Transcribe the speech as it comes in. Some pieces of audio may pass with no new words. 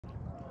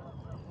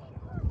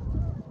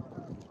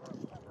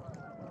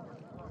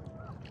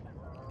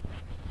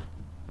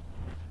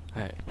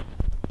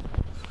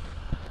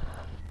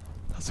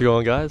How's it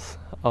going, guys?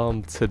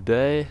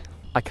 Today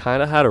I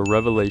kind of had a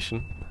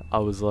revelation. I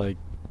was like,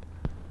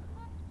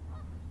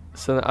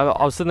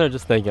 I was sitting there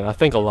just thinking. I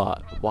think a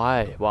lot.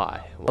 Why?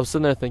 I was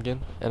sitting there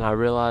thinking, and I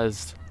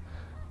realized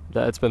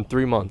that it's been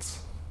 3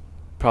 months,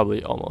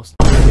 probably almost,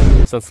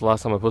 since the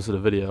last time I posted a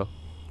video,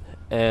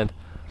 and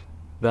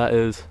that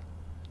is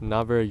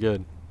not very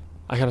good.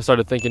 I kind of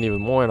started thinking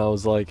even more, and I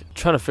was like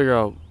trying to figure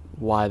out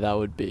why that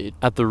would be.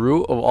 At the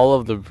root of all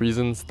of the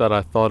reasons that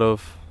I thought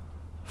of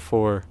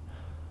for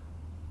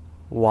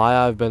why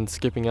I've been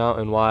skipping out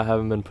and why I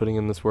haven't been putting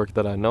in this work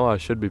that I know I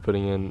should be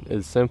putting in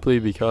is simply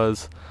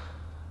because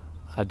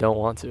I don't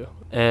want to.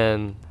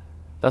 And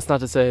that's not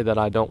to say that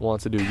I don't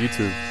want to do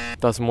YouTube.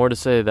 That's more to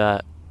say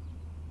that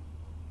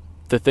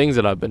the things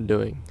that I've been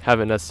doing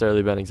haven't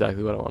necessarily been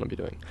exactly what I want to be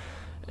doing.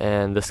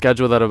 And the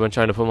schedule that I've been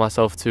trying to put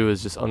myself to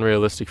is just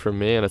unrealistic for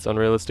me, and it's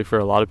unrealistic for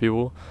a lot of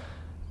people.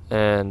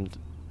 And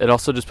it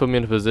also just put me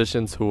in a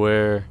position to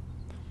where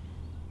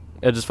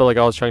it just felt like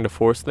I was trying to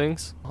force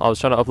things. I was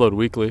trying to upload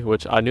weekly,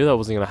 which I knew that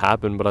wasn't going to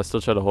happen, but I still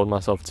tried to hold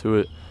myself to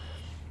it.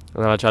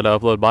 And then I tried to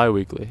upload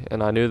bi-weekly,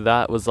 and I knew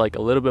that was like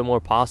a little bit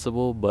more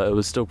possible, but it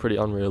was still pretty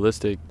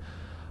unrealistic,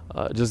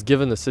 just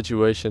given the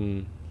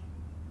situations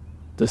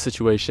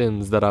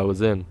that I was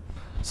in.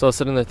 So I was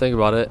sitting there thinking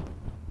about it,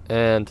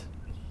 and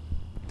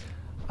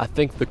I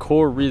think the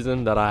core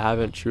reason that I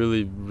haven't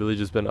really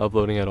just been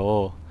uploading at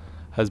all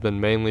has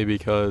been mainly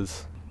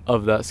because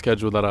of that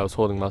schedule that I was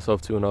holding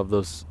myself to, and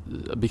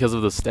because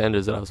of the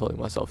standards that I was holding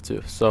myself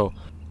to. So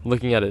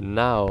looking at it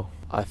now,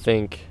 I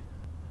think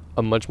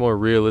a much more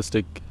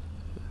realistic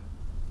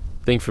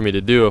thing for me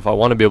to do if I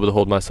want to be able to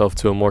hold myself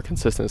to a more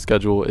consistent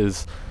schedule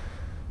is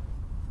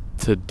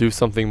to do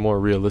something more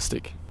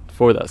realistic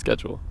for that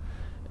schedule.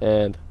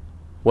 And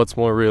what's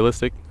more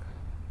realistic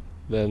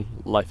than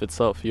life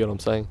itself, you know what I'm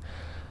saying?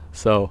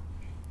 So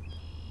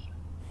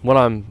what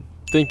I'm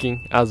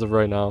thinking as of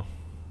right now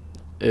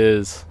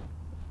is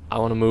I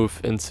want to move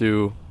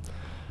into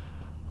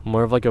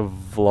more of like a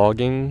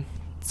vlogging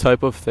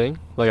type of thing.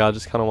 Like I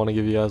just kind of want to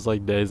give you guys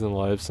like days in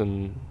lives,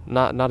 and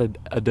not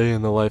a day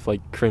in the life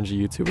like cringy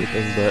YouTuber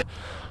thing, but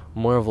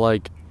more of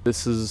like,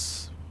 this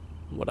is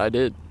what I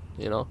did,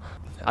 you know?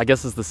 I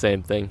guess it's the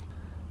same thing.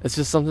 It's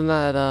just something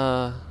that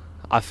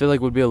I feel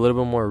like would be a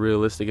little bit more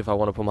realistic if I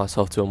want to put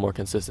myself to a more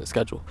consistent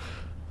schedule.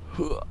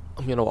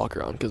 I'm gonna walk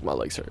around because my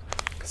legs hurt.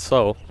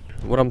 So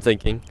what I'm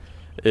thinking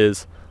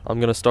is I'm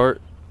gonna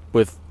start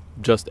with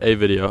just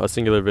a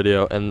singular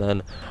video, and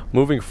then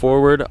moving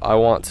forward I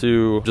want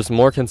to just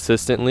more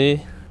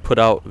consistently put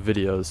out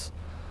videos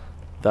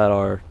that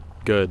are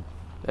good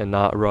and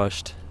not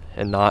rushed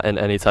and not in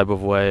any type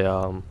of way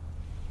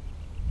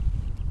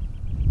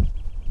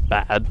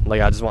bad.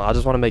 Like I just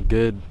want to make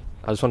good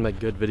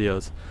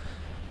videos.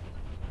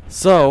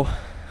 So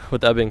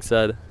with that being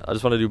said, I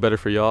just want to do better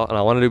for y'all, and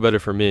I want to do better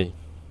for me.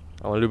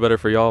 I want to do better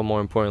for y'all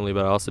more importantly,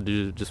 but I also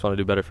just want to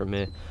do better for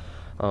me.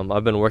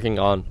 I've been working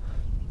on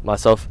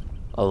myself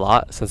a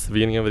lot since the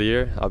beginning of the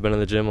year. I've been in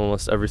the gym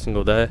almost every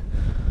single day,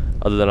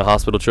 other than a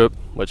hospital trip,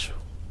 which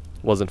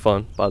wasn't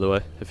fun, by the way.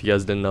 If you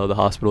guys didn't know, the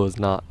hospital is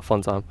not a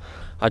fun time.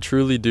 I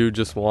truly do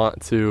just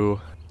want to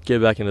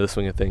get back into the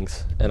swing of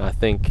things, and I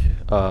think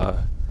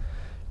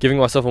giving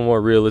myself a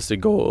more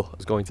realistic goal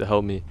is going to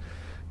help me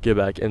get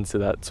back into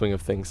that swing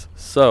of things.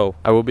 So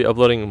I will be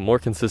uploading more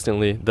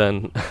consistently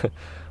than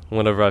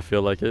whenever I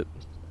feel like it,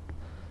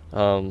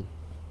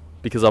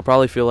 because I'll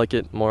probably feel like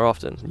it more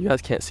often. You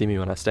guys can't see me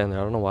when I stand there.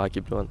 I don't know why I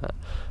keep doing that,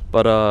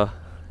 but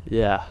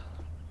yeah,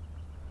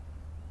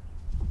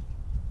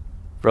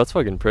 bro, it's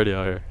fucking pretty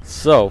out here.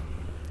 So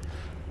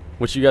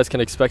what you guys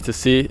can expect to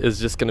see is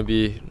just gonna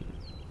be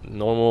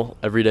normal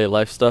everyday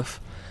life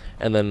stuff,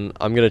 and then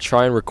I'm gonna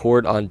try and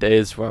record on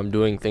days where I'm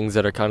doing things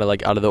that are kind of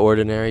like out of the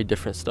ordinary,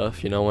 different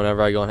stuff, you know.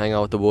 Whenever I go and hang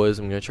out with the boys,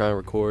 I'm gonna try and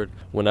record.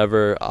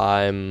 Whenever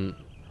I'm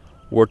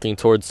working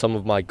towards some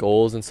of my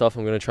goals and stuff,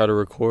 I'm gonna try to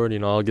record. You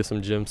know, I'll get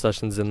some gym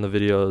sessions in the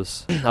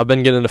videos. I've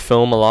been getting to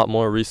film a lot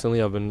more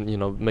recently. I've been, you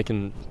know,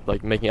 making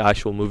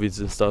actual movies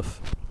and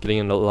stuff,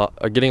 getting a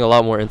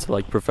lot more into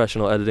like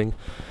professional editing,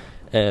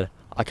 and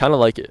I kind of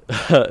like it.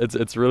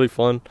 It's really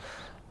fun.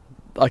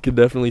 I could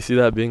definitely see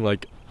that being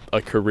like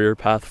a career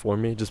path for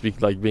me, just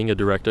being a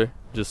director,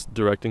 just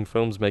directing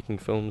films, making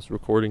films,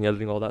 recording,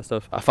 editing, all that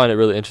stuff. I find it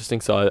really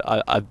interesting, so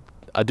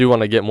I do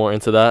want to get more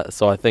into that.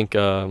 So I think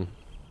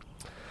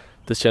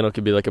this channel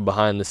could be like a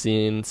behind the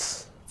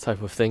scenes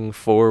type of thing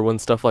for when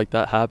stuff like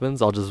that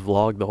happens. I'll just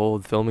vlog the whole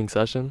filming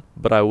session.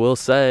 But I will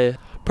say,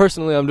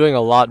 personally, I'm doing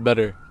a lot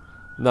better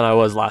than I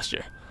was last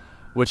year,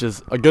 which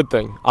is a good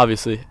thing,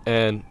 obviously,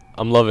 and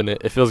I'm loving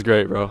it. It feels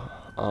great, bro.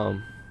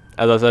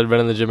 As I said, I've been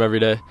in the gym every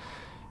day.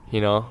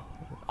 You know,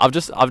 I've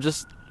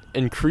just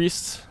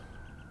increased,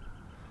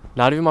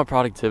 not even my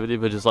productivity,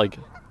 but just like,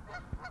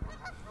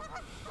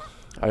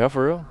 are y'all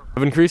for real?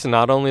 I've increased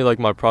not only like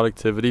my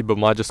productivity, but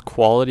my just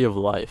quality of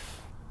life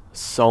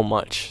so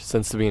much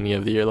since the beginning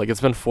of the year. Like, it's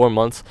been 4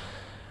 months,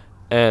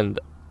 and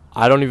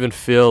I don't even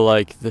feel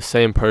like the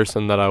same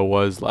person that I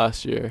was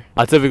last year.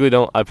 I typically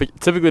don't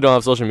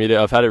have social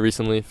media. I've had it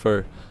recently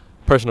for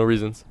personal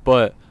reasons,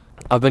 but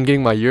I've been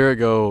getting my year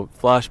ago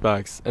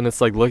flashbacks, and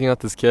it's like looking at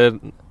this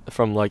kid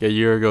from like a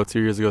year ago, 2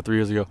 years ago, 3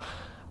 years ago.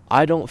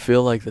 I don't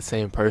feel like the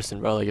same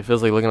person, bro. Like, it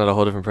feels like looking at a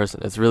whole different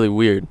person. It's really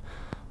weird,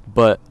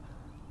 but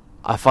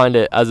I find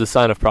it as a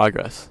sign of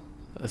progress.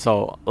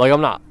 So like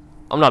I'm not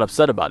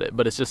upset about it,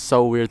 but it's just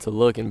so weird to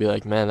look and be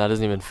like, man, that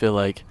doesn't even feel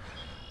like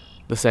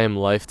the same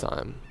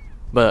lifetime.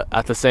 But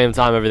at the same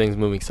time, everything's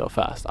moving so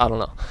fast. I don't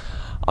know.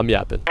 I'm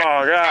yapping.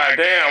 Oh, god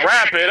damn,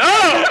 wrap it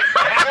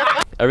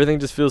up! Everything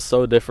just feels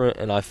so different,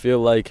 and I feel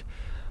like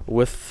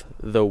with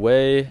the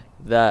way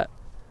that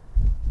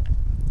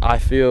I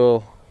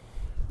feel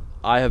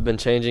I have been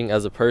changing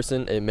as a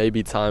person, it may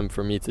be time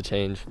for me to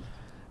change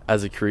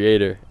as a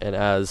creator and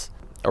as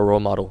a role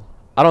model.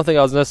 I don't think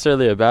I was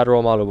necessarily a bad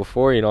role model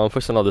before. You know, I'm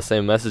pushing all the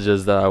same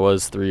messages that I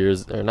was 3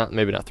 years, or not,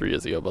 maybe not 3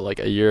 years ago, but like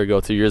a year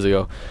ago, 2 years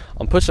ago.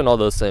 I'm pushing all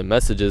those same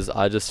messages.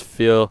 I just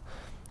feel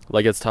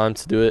like it's time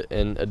to do it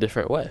in a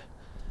different way.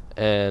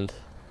 And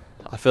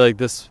I feel like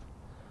this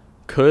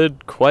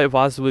could quite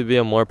possibly be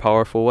a more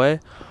powerful way,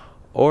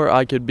 or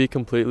I could be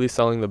completely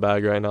selling the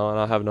bag right now and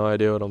I have no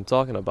idea what I'm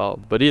talking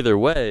about. But either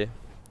way,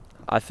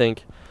 I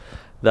think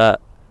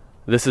that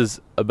this is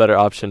a better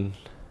option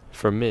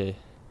for me.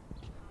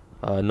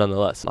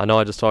 Nonetheless, I know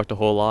I just talked a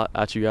whole lot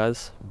at you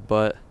guys,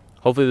 but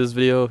hopefully this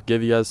video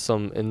gave you guys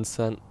some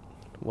insight.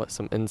 What's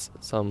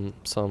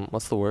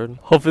the word?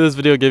 Hopefully this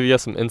video gave you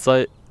guys some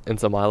insight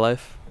into my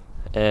life,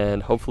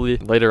 and hopefully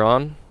later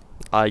on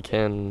I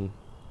can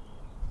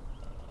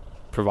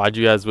provide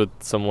you guys with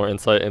some more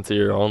insight into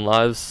your own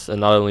lives, and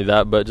not only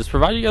that, but just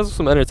provide you guys with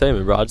some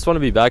entertainment, bro. I just want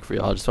to be back for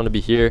y'all. I just want to be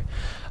here.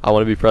 I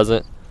want to be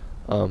present.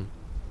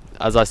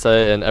 As I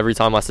say, and every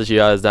time I sit you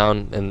guys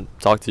down and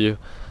talk to you,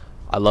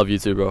 I love you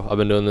too, bro. I've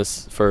been doing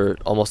this for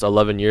almost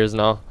 11 years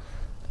now,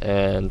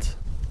 and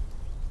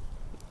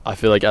I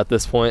feel like at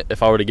this point,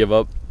 if I were to give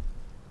up,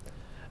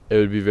 it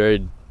would be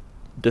very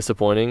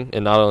disappointing.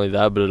 And not only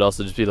that, but it'd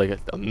also just be like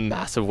a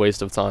massive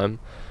waste of time,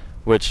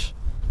 which,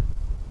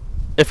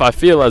 if I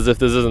feel as if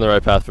this isn't the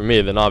right path for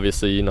me, then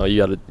obviously, you know, you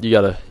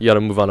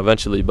gotta move on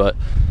eventually. But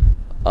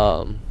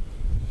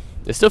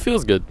it still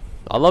feels good.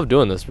 I love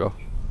doing this, bro.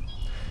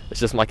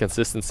 It's just my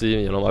consistency,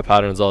 you know, my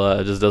patterns, all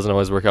that. It just doesn't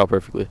always work out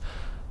perfectly.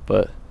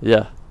 But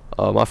yeah,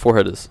 my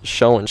forehead is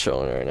showing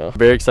right now.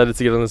 Very excited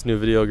to get on this new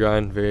video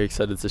grind. Very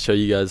excited to show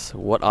you guys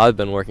what I've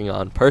been working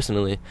on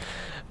personally.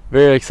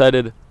 Very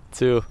excited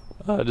to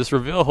just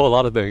reveal a whole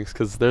lot of things,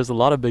 because there's a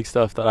lot of big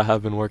stuff that I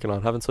have been working on.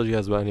 I haven't told you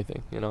guys about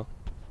anything, you know.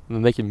 I've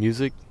been making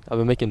music. I've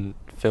been making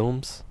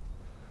films.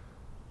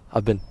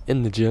 I've been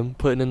in the gym,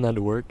 putting in that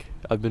work.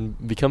 I've been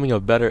becoming a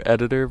better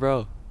editor,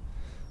 bro.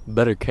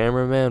 Better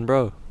cameraman,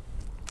 bro.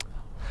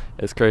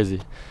 It's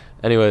crazy.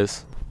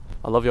 Anyways,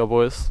 I love y'all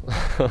boys.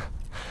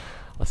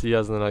 I'll see you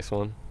guys in the next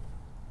one.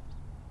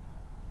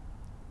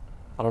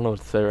 I don't know what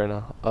to say right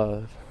now.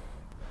 I'm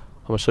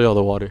gonna show y'all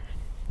the water.